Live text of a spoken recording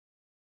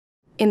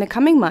In the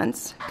coming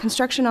months,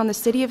 construction on the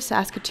City of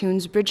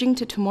Saskatoon's Bridging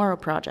to Tomorrow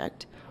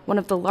project, one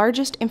of the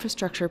largest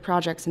infrastructure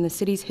projects in the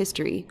city's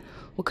history,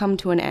 will come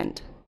to an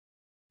end.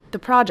 The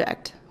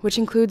project, which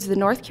includes the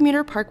North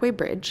Commuter Parkway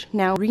Bridge,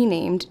 now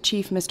renamed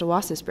Chief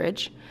Mistawassis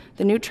Bridge,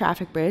 the new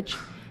traffic bridge,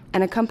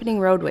 and accompanying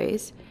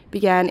roadways,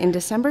 began in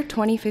December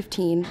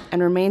 2015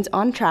 and remains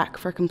on track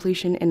for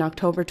completion in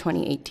October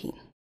 2018.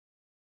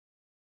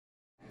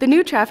 The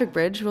new traffic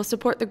bridge will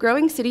support the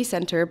growing city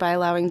centre by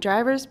allowing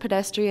drivers,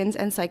 pedestrians,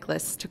 and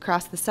cyclists to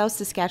cross the South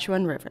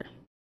Saskatchewan River.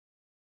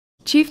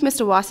 Chief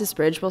Mistawassis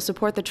Bridge will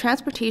support the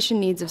transportation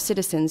needs of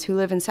citizens who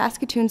live in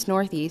Saskatoon's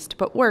northeast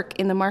but work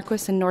in the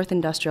Marquess and North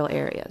Industrial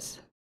areas.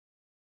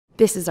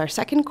 This is our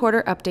second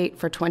quarter update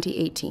for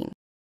 2018.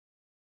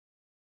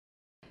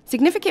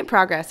 Significant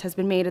progress has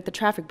been made at the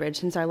traffic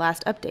bridge since our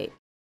last update.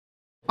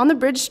 On the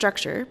bridge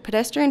structure,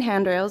 pedestrian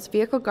handrails,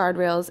 vehicle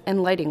guardrails,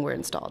 and lighting were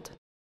installed.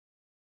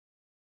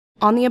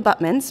 On the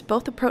abutments,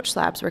 both approach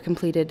slabs were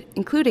completed,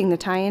 including the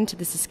tie-in to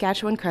the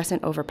Saskatchewan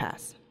Crescent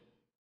overpass.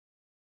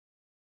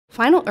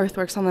 Final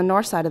earthworks on the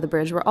north side of the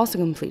bridge were also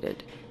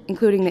completed,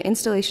 including the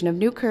installation of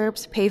new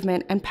curbs,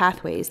 pavement, and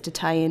pathways to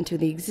tie into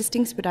the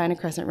existing Spadina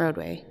Crescent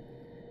roadway.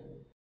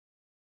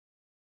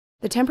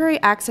 The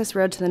temporary access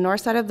road to the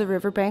north side of the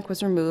riverbank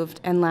was removed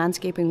and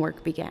landscaping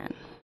work began.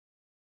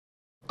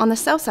 On the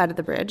south side of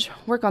the bridge,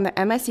 work on the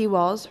MSE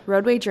walls,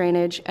 roadway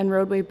drainage, and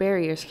roadway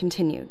barriers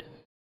continued.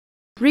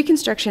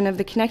 Reconstruction of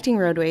the connecting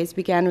roadways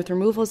began with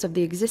removals of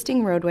the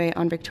existing roadway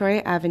on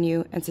Victoria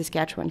Avenue and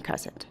Saskatchewan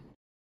Crescent.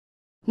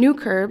 New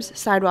curbs,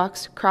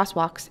 sidewalks,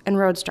 crosswalks, and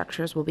road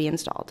structures will be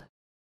installed.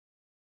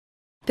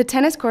 The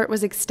tennis court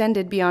was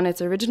extended beyond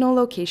its original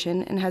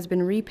location and has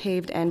been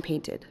repaved and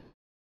painted.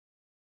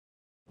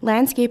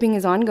 Landscaping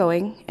is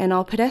ongoing, and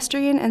all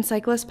pedestrian and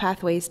cyclist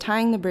pathways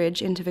tying the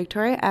bridge into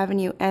Victoria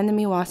Avenue and the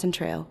Meewasin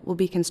Trail will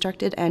be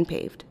constructed and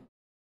paved.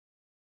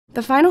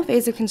 The final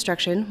phase of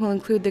construction will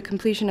include the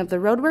completion of the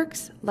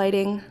roadworks,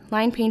 lighting,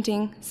 line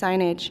painting,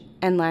 signage,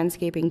 and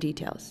landscaping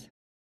details.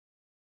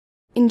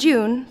 In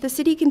June, the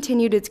city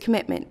continued its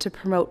commitment to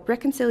promote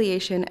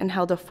reconciliation and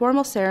held a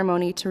formal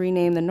ceremony to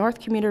rename the North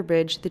Commuter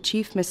Bridge the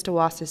Chief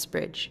Mistawassis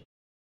Bridge.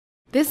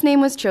 This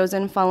name was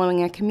chosen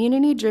following a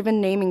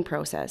community-driven naming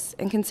process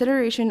in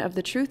consideration of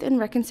the Truth and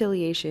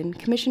Reconciliation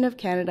Commission of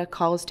Canada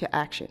calls to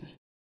action.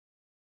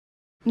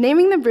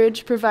 Naming the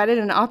bridge provided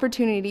an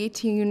opportunity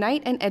to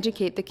unite and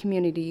educate the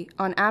community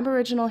on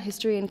Aboriginal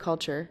history and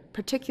culture,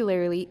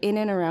 particularly in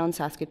and around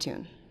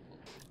Saskatoon.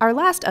 Our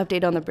last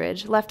update on the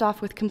bridge left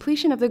off with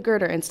completion of the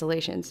girder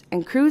installations,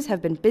 and crews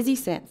have been busy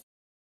since.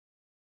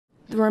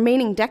 The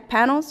remaining deck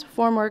panels,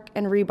 formwork,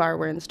 and rebar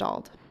were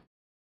installed.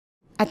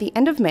 At the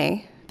end of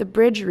May, the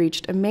bridge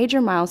reached a major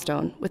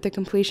milestone with the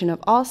completion of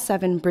all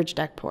 7 bridge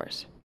deck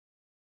pours.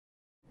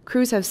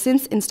 Crews have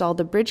since installed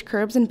the bridge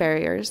curbs and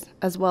barriers,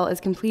 as well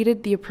as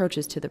completed the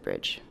approaches to the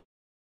bridge.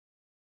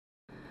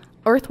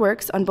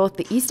 Earthworks on both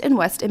the east and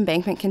west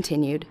embankment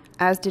continued,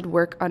 as did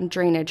work on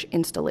drainage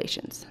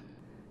installations.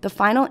 The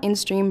final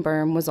in-stream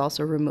berm was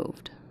also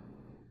removed.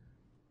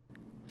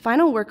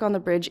 Final work on the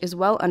bridge is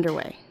well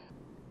underway.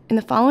 In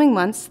the following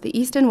months, the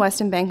east and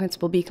west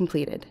embankments will be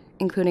completed,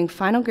 including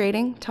final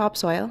grading,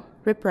 topsoil,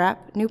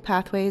 riprap, new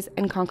pathways,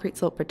 and concrete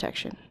slope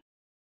protection.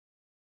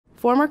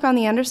 Formwork on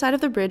the underside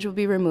of the bridge will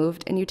be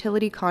removed and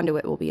utility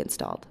conduit will be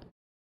installed.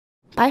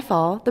 By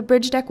fall, the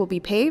bridge deck will be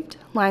paved,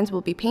 lines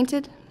will be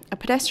painted, a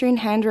pedestrian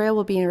handrail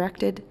will be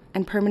erected,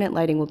 and permanent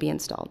lighting will be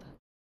installed.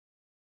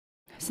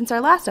 Since our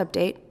last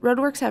update,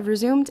 roadworks have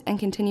resumed and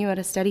continue at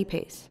a steady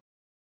pace.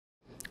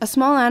 A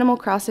small animal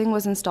crossing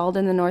was installed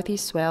in the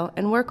northeast swale,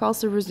 and work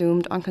also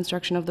resumed on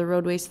construction of the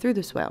roadways through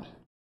the swale.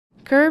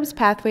 Curbs,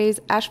 pathways,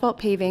 asphalt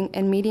paving,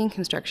 and median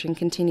construction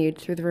continued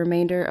through the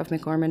remainder of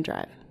McOrmond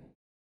Drive.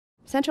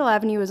 Central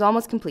Avenue is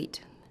almost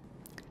complete.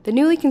 The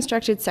newly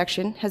constructed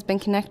section has been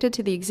connected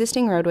to the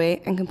existing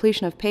roadway, and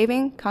completion of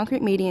paving,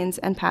 concrete medians,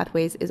 and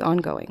pathways is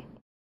ongoing.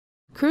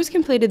 Crews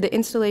completed the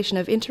installation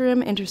of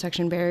interim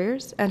intersection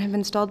barriers and have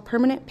installed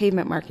permanent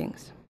pavement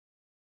markings.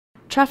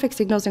 Traffic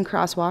signals and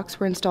crosswalks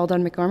were installed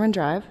on McOrmond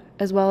Drive,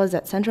 as well as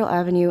at Central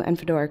Avenue and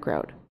Fedoric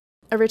Road.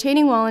 A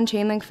retaining wall and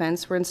chain link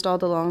fence were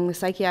installed along the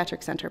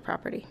Psychiatric Center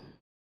property.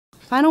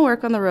 Final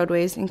work on the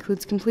roadways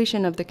includes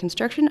completion of the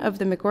construction of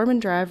the McOrmond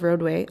Drive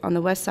roadway on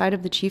the west side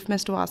of the Chief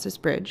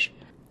Mistawassis Bridge,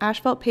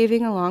 asphalt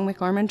paving along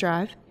McOrmond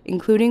Drive,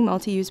 including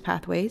multi-use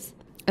pathways,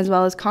 as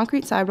well as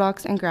concrete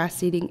sidewalks and grass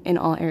seeding in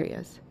all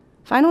areas.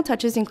 Final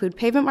touches include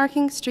pavement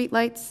markings, street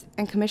lights,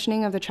 and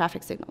commissioning of the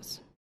traffic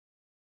signals.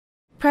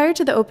 Prior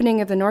to the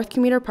opening of the North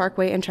Commuter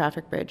Parkway and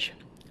traffic bridge,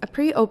 a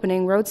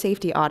pre-opening road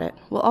safety audit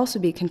will also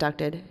be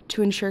conducted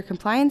to ensure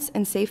compliance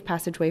and safe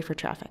passageway for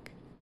traffic.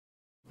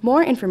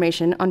 More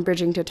information on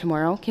Bridging to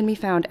Tomorrow can be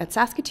found at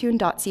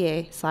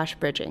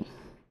saskatoon.ca/bridging.